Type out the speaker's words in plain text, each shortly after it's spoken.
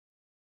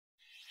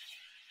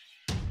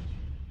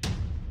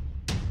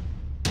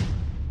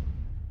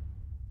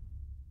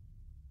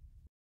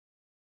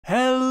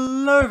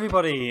Hello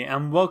everybody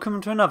and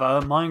welcome to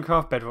another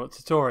Minecraft Bedrock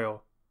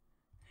tutorial.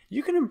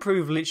 You can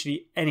improve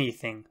literally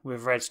anything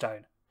with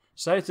redstone.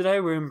 So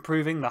today we're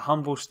improving the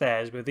humble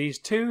stairs with these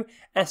two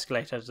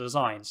escalator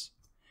designs.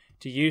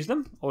 To use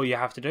them, all you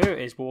have to do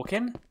is walk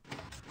in,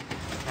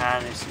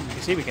 and as you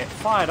can see we get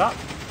fired up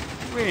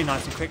really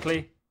nice and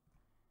quickly,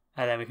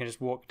 and then we can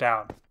just walk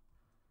down.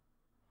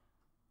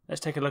 Let's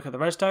take a look at the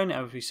redstone,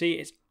 and as we see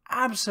it's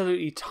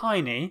absolutely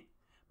tiny.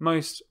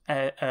 Most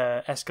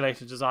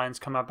escalator designs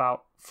come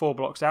about 4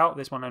 blocks out.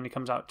 This one only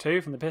comes out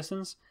 2 from the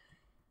pistons.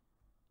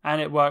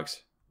 And it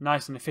works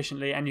nice and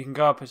efficiently, and you can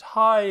go up as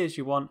high as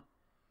you want.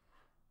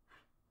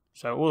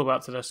 So all the way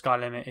up to the sky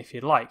limit if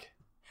you'd like.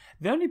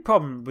 The only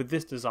problem with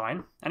this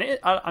design, and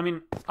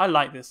I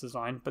like this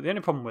design, but the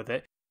only problem with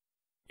it,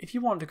 if you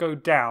want to go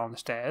down the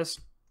stairs,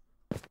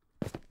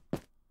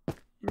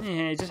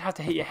 you just have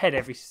to hit your head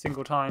every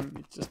single time.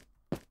 It's just,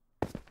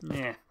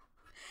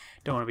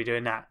 don't want to be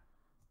doing that.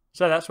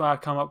 So that's why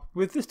I've come up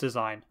with this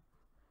design.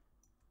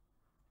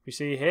 You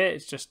see here,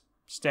 it's just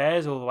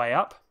stairs all the way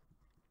up.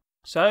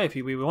 So if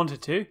we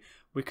wanted to,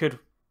 we could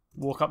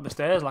walk up the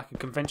stairs like a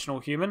conventional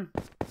human.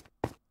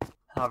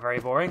 How very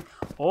boring.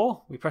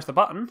 Or we press the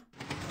button,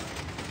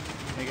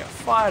 we get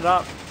fired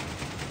up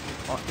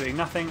whilst doing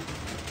nothing,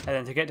 and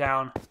then to get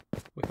down,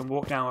 we can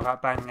walk down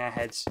without banging our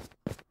heads.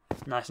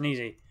 Nice and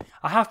easy.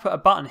 I have put a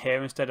button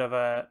here instead of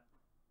a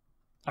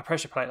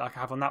pressure plate like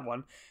I have on that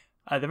one.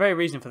 The very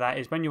reason for that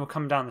is when you will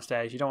come down the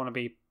stairs, you don't want to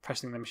be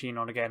pressing the machine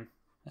on again.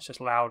 It's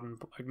just loud and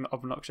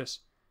obnoxious.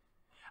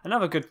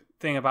 Another good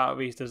thing about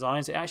these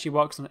designs, it actually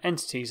works on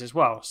entities as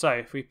well. So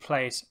if we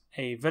place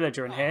a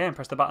villager in here and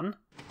press the button,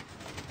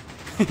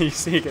 you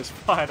see it gets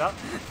fired up.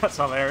 That's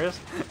hilarious.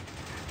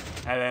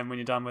 And then when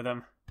you're done with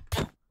them,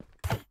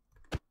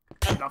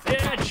 get off the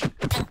edge.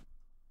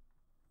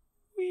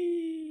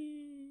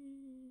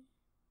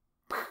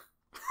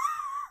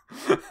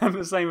 And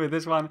the same with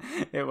this one,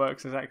 it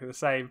works exactly the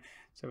same.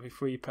 So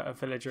if we put a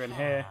villager in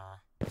here,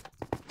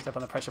 step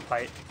on the pressure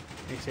plate,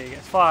 you see he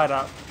gets fired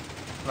up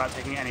without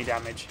taking any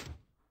damage.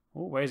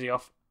 Oh, where's he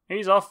off?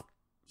 He's off!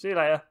 See you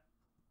later.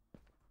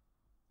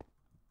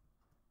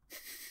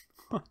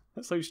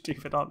 They're so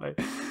stupid, aren't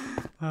they?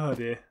 Oh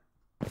dear.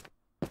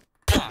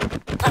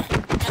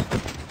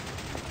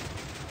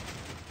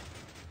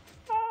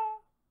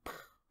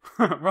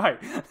 Right,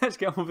 let's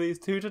get on with these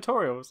 2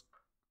 tutorials.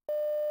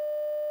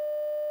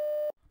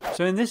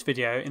 So in this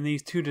video, in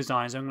these 2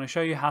 designs, I'm going to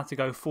show you how to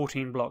go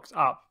 14 blocks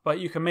up, but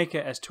you can make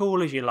it as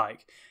tall as you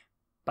like.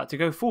 But to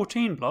go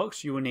 14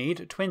 blocks, you will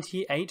need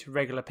 28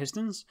 regular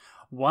pistons,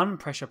 1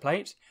 pressure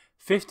plate,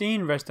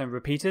 15 redstone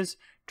repeaters,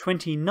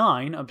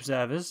 29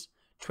 observers,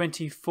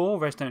 24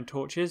 redstone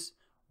torches,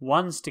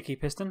 1 sticky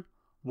piston,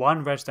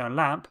 1 redstone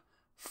lamp,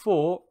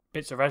 4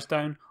 bits of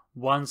redstone,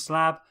 1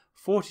 slab,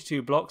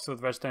 42 blocks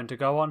of redstone to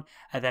go on,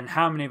 and then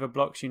how many of the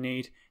blocks you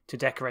need to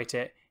decorate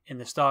it in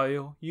the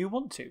style you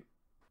want to.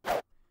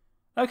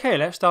 Okay,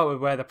 let's start with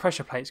where the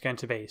pressure plate is going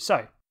to be.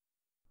 So,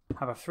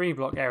 have a 3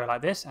 block area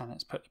like this, and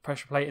let's put the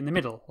pressure plate in the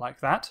middle,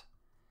 like that.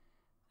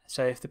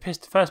 So if the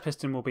first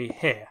piston will be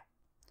here.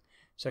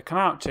 So come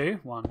out to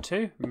 1,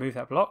 2, remove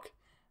that block,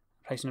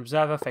 place an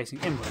observer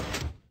facing inward.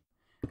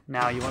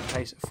 Now you want to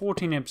place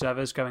 14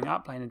 observers going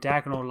up in a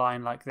diagonal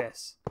line like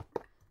this.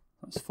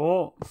 That's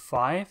 4,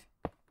 5,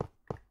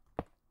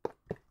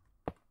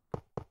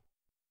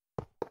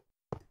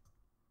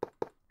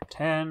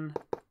 10.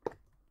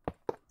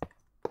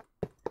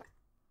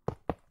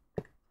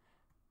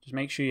 Just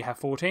make sure you have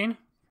 14.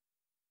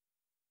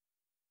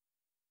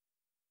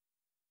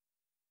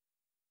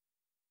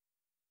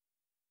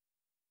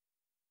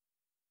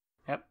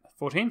 Yep,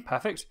 14,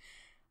 perfect.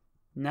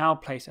 Now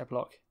place a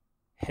block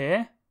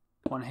here,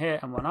 1 here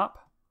and 1 up,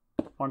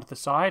 1 to the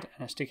side,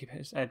 and a sticky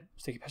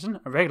piston,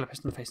 a regular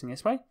piston facing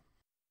this way.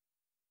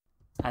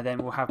 And then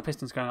we'll have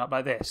pistons going up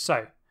like this.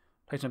 So,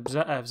 place an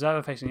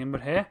observer facing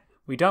inward here.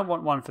 We don't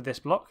want 1 for this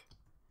block.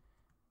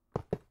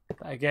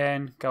 But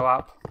again, go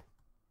up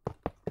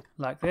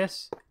like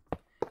this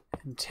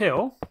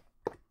until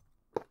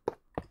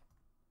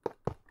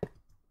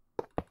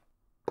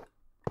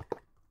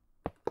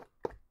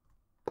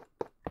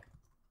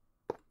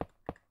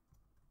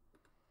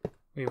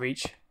we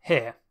reach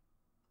here.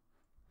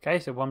 Okay,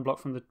 so 1 block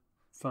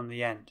from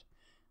the end.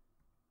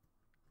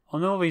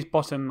 On all these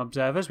bottom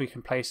observers, we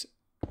can place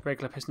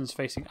regular pistons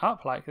facing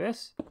up like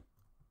this.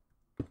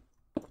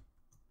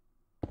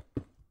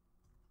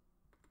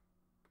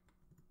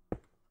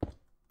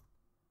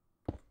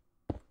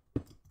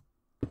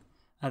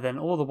 And then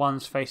all the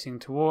ones facing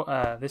toward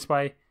this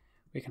way,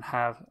 we can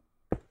have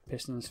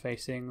pistons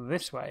facing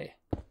this way.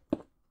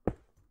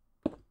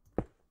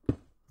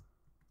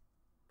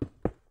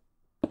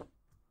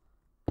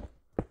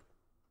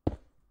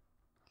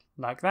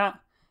 Like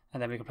that.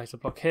 And then we can place a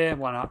block here,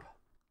 1 up,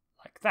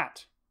 like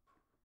that.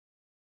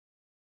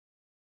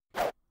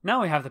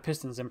 Now we have the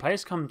pistons in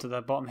place, come to the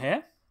bottom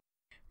here.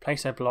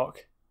 Place a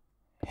block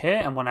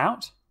here and 1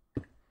 out.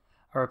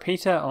 A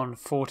repeater on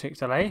 4 tick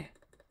delay,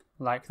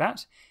 like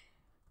that.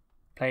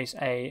 Place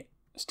a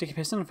sticky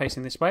piston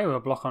facing this way with a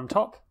block on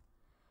top.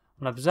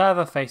 An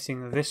observer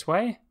facing this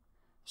way,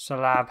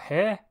 slab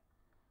here,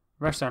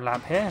 redstone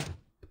lamp here,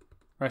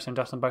 redstone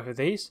dust on both of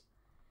these,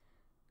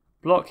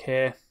 block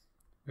here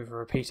with a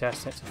repeater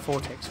set to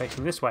vortex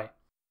facing this way.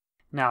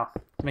 Now,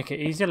 to make it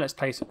easier, let's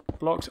place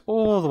blocks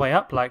all the way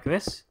up like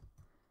this.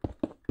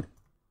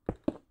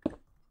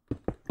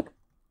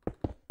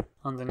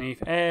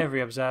 Underneath every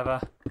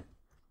observer,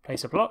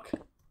 place a block.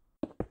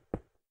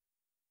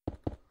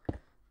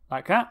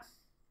 Like that.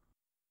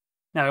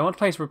 Now we want to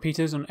place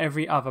repeaters on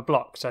every other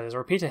block. So there's a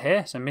repeater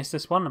here, so miss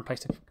this one and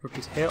place a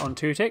repeater here on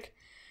 2-tick.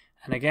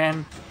 And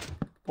again,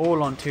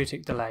 all on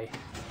 2-tick delay.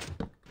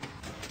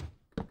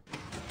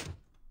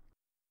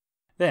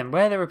 Then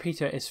where the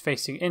repeater is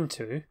facing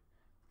into,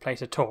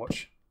 place a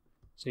torch.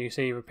 So you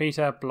see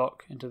repeater,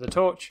 block into the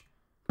torch,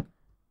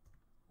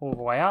 all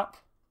the way up.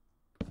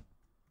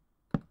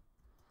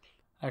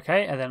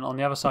 Okay, and then on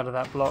the other side of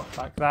that block,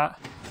 like that.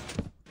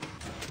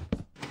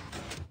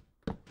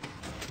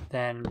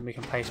 Then we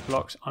can place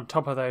blocks on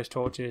top of those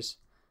torches,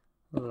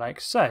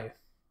 like so.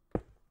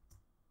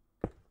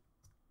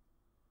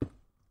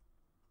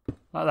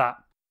 Like that.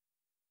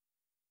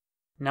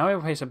 Now we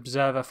will place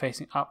observer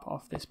facing up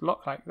off this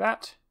block, like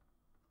that.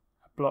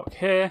 A block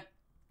here,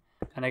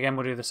 and again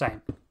we'll do the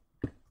same.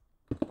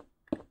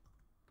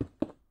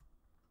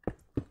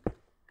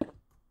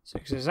 So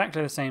it's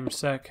exactly the same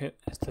circuit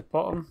as the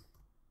bottom.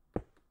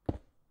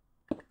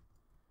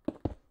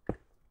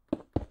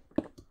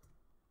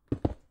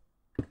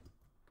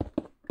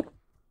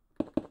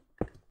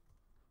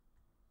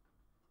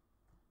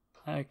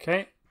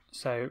 Okay,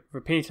 so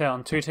repeater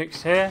on 2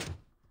 ticks here,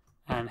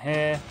 and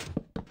here,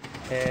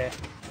 here,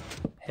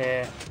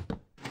 here,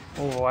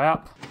 all the way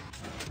up.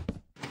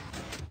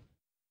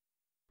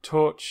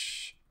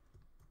 Torch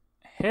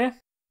here,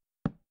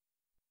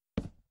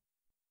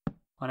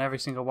 on every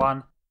single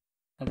one,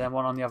 and then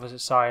one on the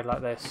opposite side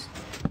like this.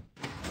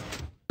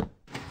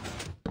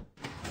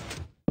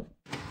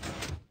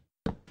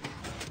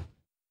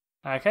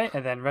 Okay,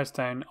 and then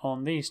redstone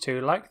on these two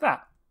like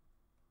that.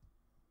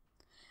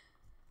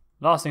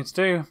 Last thing to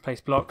do, place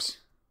blocks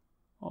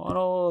on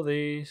all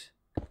these,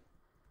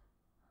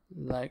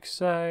 like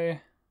so.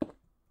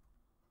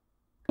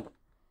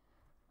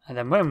 And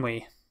then when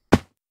we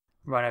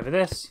run over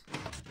this, we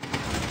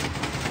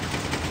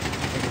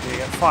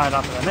get fired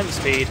up at immense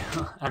speed,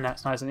 and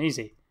that's nice and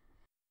easy.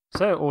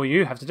 So all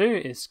you have to do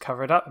is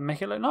cover it up and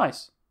make it look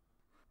nice.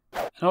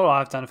 And all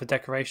I've done for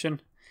decoration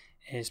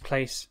is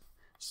place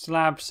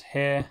slabs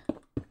here,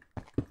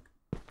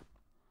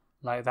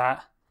 like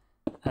that,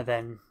 and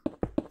then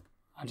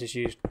I just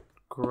used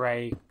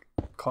grey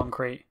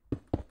concrete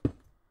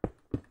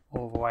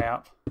all the way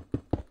up,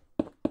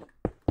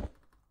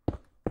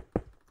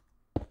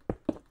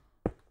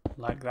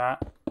 like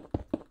that.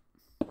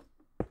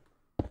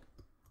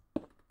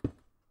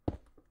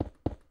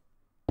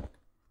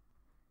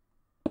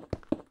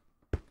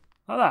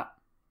 Like that.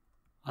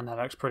 And that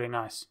looks pretty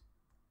nice.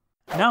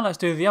 Now let's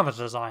do the other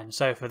design.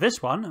 So for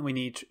this one we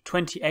need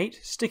 28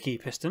 sticky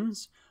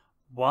pistons,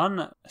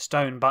 1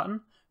 stone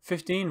button,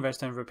 15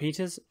 redstone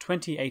repeaters,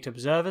 28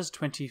 observers,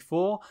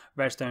 24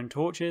 redstone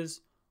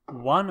torches,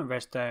 1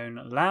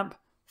 redstone lamp,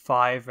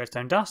 5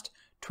 redstone dust,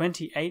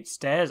 28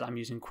 stairs, I'm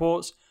using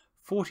quartz,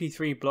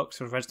 43 blocks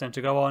of redstone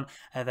to go on,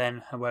 and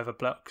then however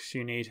blocks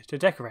you need to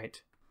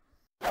decorate.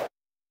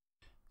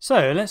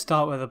 So let's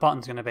start where the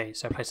button's going to be.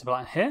 So place a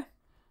button here,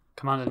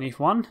 come underneath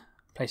one,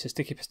 place a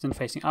sticky piston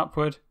facing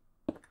upward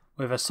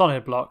with a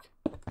solid block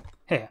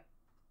here.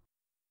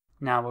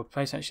 Now we'll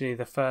place actually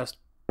the first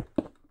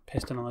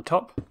piston on the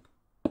top,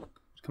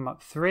 come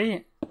up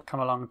 3,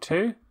 come along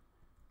 2,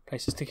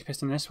 place a sticky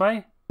piston this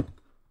way,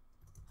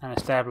 and a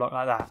stair block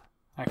like that.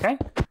 Okay?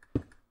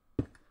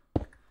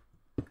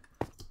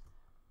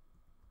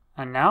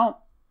 And now,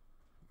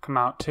 come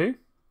out 2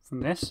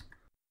 from this,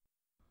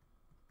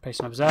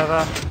 place an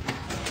observer,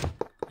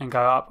 and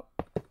go up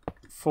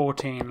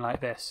 14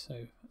 like this.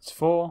 So it's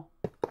 4.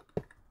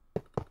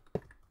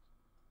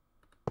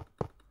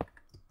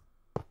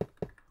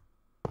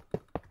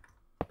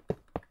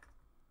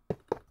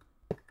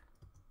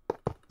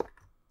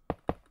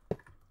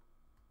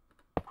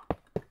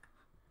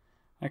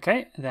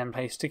 Okay, then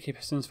place sticky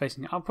pistons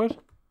facing upward.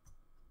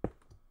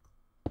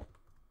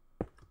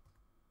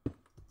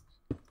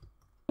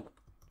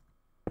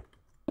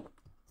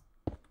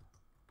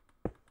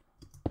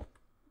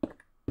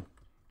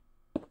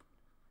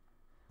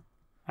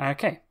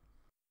 Okay.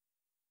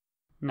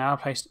 Now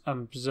place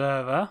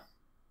observer.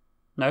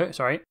 No,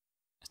 sorry.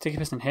 Sticky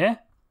piston here.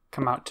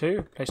 Come out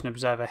 2. Place an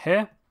observer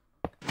here.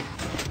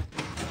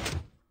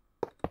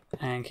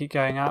 And keep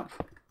going up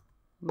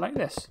like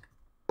this.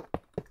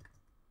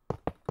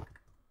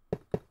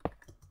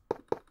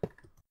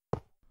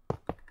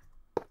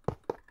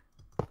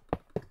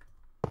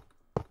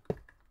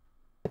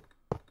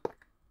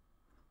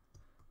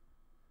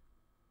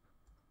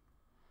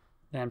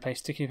 Then place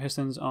sticky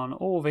pistons on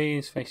all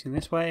these facing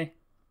this way.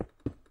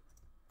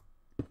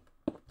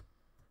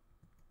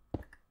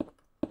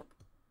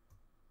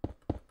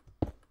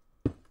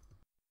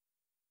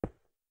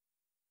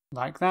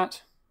 Like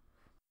that.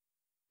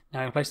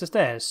 Now we place the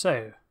stairs.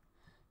 So,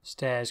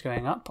 stairs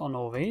going up on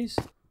all these.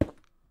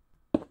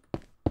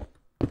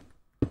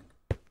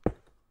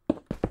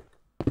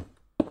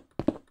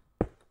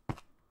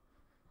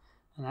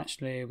 And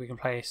actually we can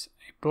place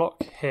a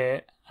block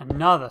here,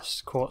 another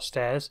quartz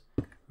stairs,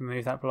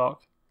 remove that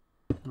block,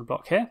 and a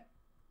block here.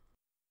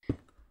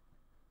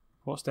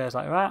 Quartz stairs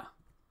like that.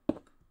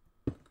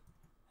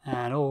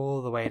 And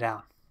all the way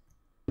down.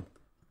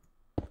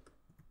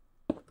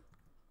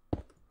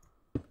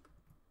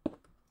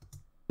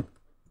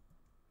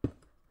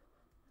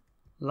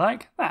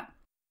 Like that.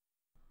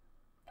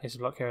 Place a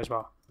block here as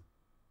well.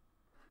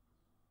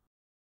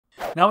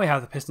 Now we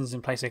have the pistons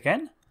in place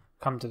again.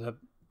 Come to the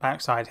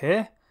back side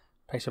here.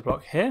 Place a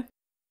block here.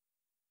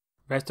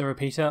 Redstone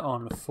repeater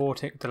on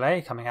 4-tick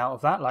delay coming out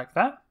of that like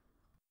that.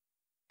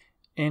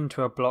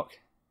 Into a block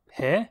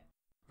here.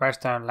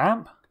 Redstone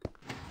lamp.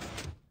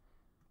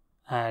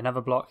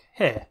 Another block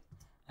here.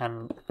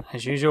 And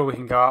as usual we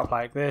can go up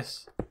like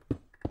this.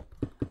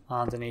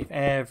 Underneath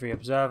every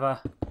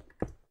observer.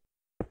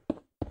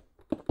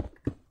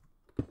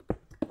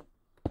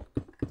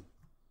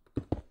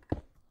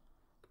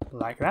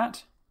 Like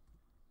that.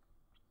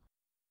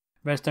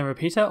 Redstone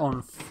repeater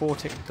on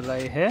 4-tick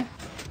delay here.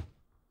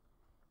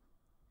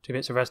 2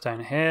 bits of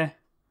redstone here.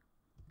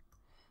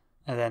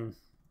 And then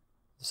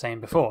the same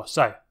before.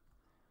 So,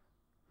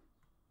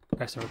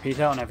 redstone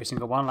repeater on every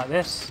single one like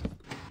this.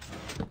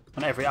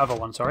 On every other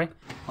one, sorry.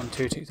 On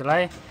 2-tick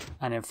delay.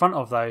 And in front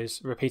of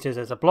those repeaters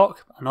there's a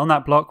block. And on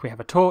that block we have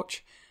a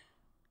torch.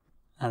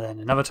 And then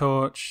another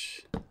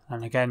torch.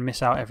 And again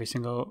miss out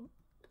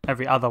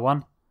every other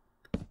one.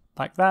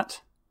 Like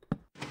that.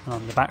 And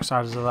on the back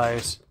sides of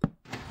those,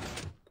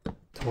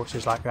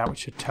 torches like that, which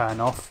should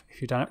turn off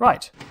if you've done it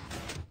right.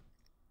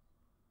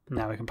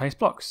 Now we can place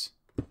blocks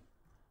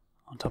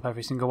on top of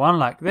every single one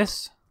like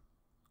this,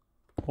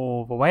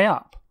 all the way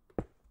up.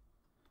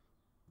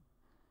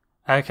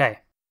 Okay,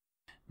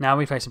 now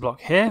we place a block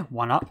here,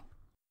 one up,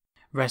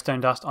 redstone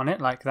dust on it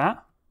like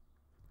that,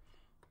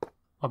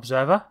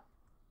 observer,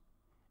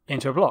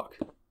 into a block.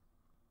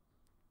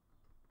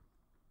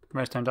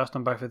 Redstone dust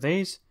on both of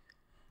these.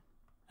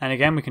 And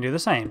again we can do the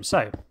same,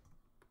 so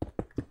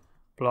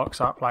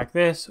blocks up like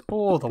this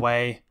all the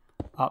way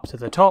up to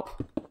the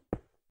top.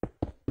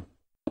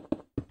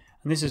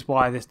 And this is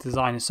why this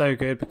design is so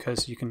good,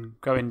 because you can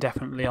go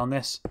indefinitely on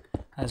this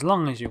as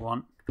long as you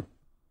want.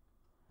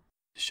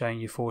 Showing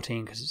you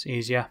 14 because it's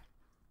easier.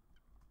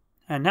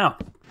 And now,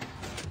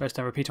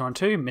 redstone repeater on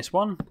 2, miss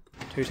 1,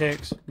 2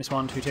 ticks, miss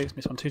 1, 2 ticks,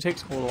 miss 1, 2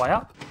 ticks, all the way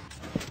up.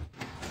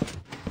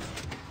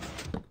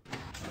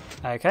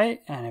 Okay,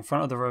 and in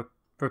front of the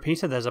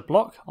repeater there's a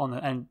block. On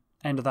the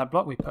end of that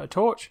block we put a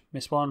torch.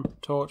 Miss 1,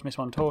 torch, miss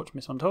 1, torch,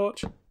 miss 1,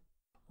 torch.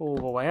 All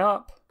the way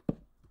up.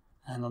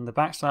 And on the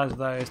back side of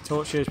those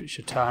torches, which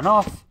should turn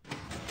off.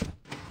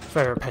 It's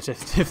very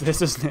repetitive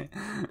this, isn't it?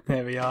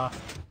 There we are.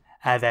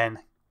 And then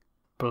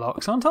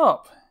blocks on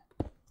top.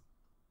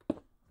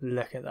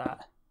 Look at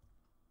that.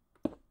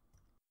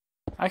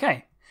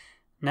 Okay,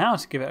 now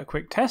to give it a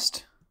quick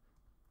test.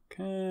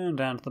 Come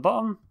down to the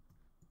bottom.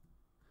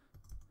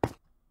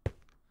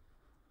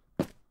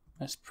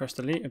 Let's press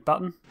the delete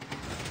button.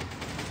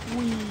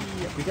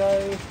 Whee, up we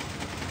go.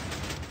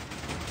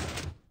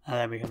 And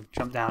then we can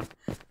jump down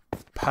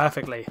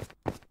perfectly.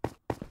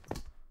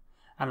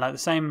 And like the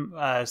same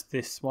as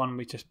this one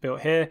we just built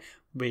here,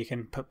 we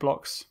can put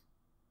blocks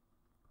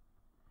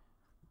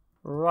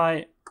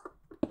right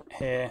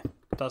here.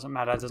 Doesn't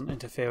matter, doesn't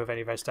interfere with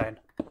any redstone.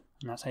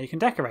 And that's how you can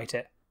decorate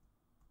it.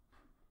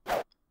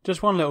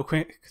 Just one little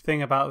quick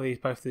thing about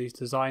both of these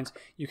designs.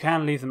 You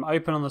can leave them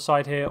open on the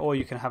side here, or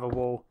you can have a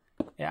wall.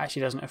 It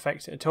actually doesn't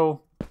affect it at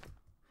all.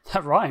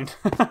 That rhymed.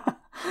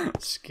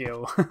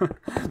 Skill.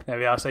 There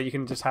we are. So you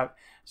can just have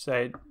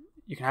it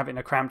in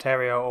a cramped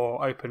area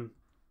or open,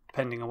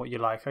 depending on what you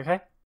like.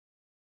 Okay.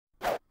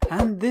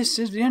 And this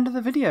is the end of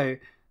the video.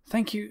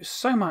 Thank you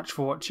so much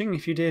for watching.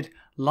 If you did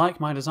like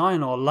my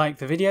design or like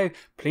the video,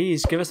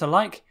 please give us a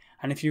like.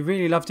 And if you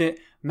really loved it,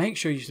 make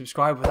sure you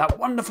subscribe with that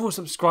wonderful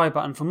subscribe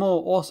button for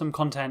more awesome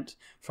content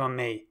from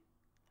me.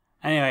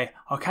 Anyway,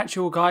 I'll catch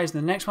you all guys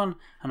in the next one,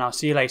 and I'll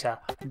see you later.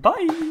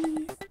 Bye!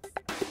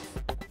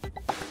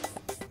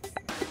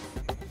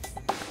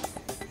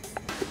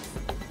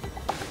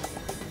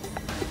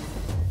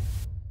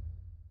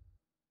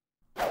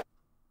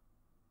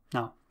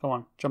 Now, go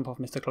on, jump off,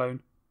 Mr. Clone.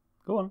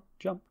 Go on,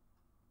 jump.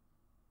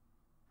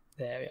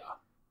 There we are.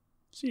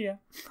 See ya.